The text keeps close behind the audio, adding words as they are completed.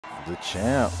The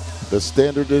champ. The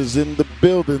standard is in the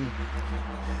building.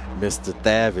 Mr.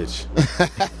 Thavage.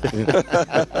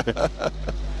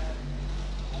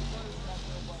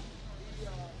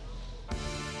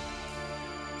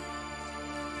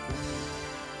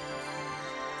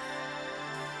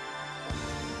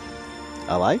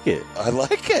 I like it. I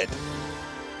like it.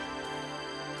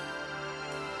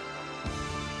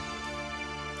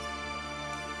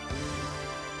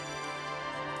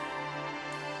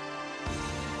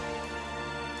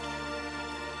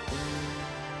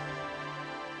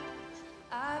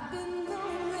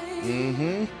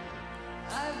 Mm-hmm.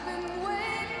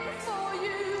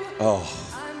 Oh.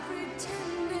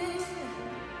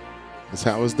 That's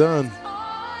how it's done.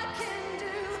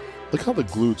 Look how the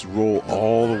glutes roll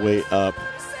all the way up.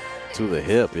 To the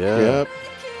hip, yeah. Yep.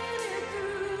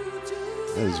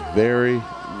 That is very,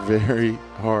 very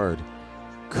hard.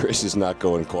 Chris is not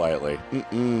going quietly.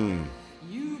 Mm-mm.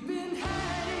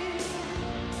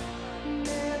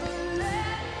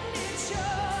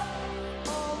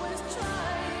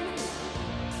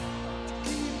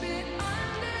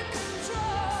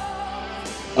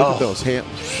 Look at those hands.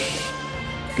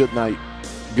 Good night.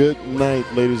 Good night,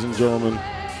 ladies and gentlemen.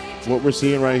 What we're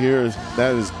seeing right here is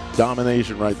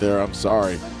domination right there. I'm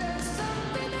sorry.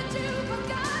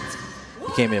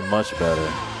 He came in much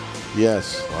better.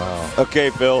 Yes. Wow. Okay,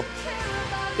 Phil.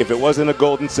 If it wasn't a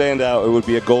golden Sandow, it would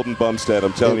be a golden Bumstead.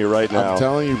 I'm telling you right now. I'm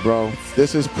telling you, bro.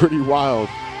 This is pretty wild.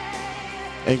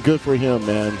 And good for him,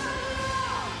 man.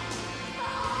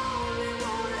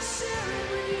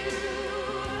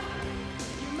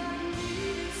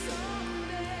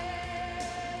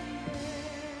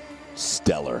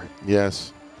 Stellar.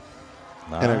 Yes.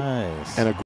 Nice. And a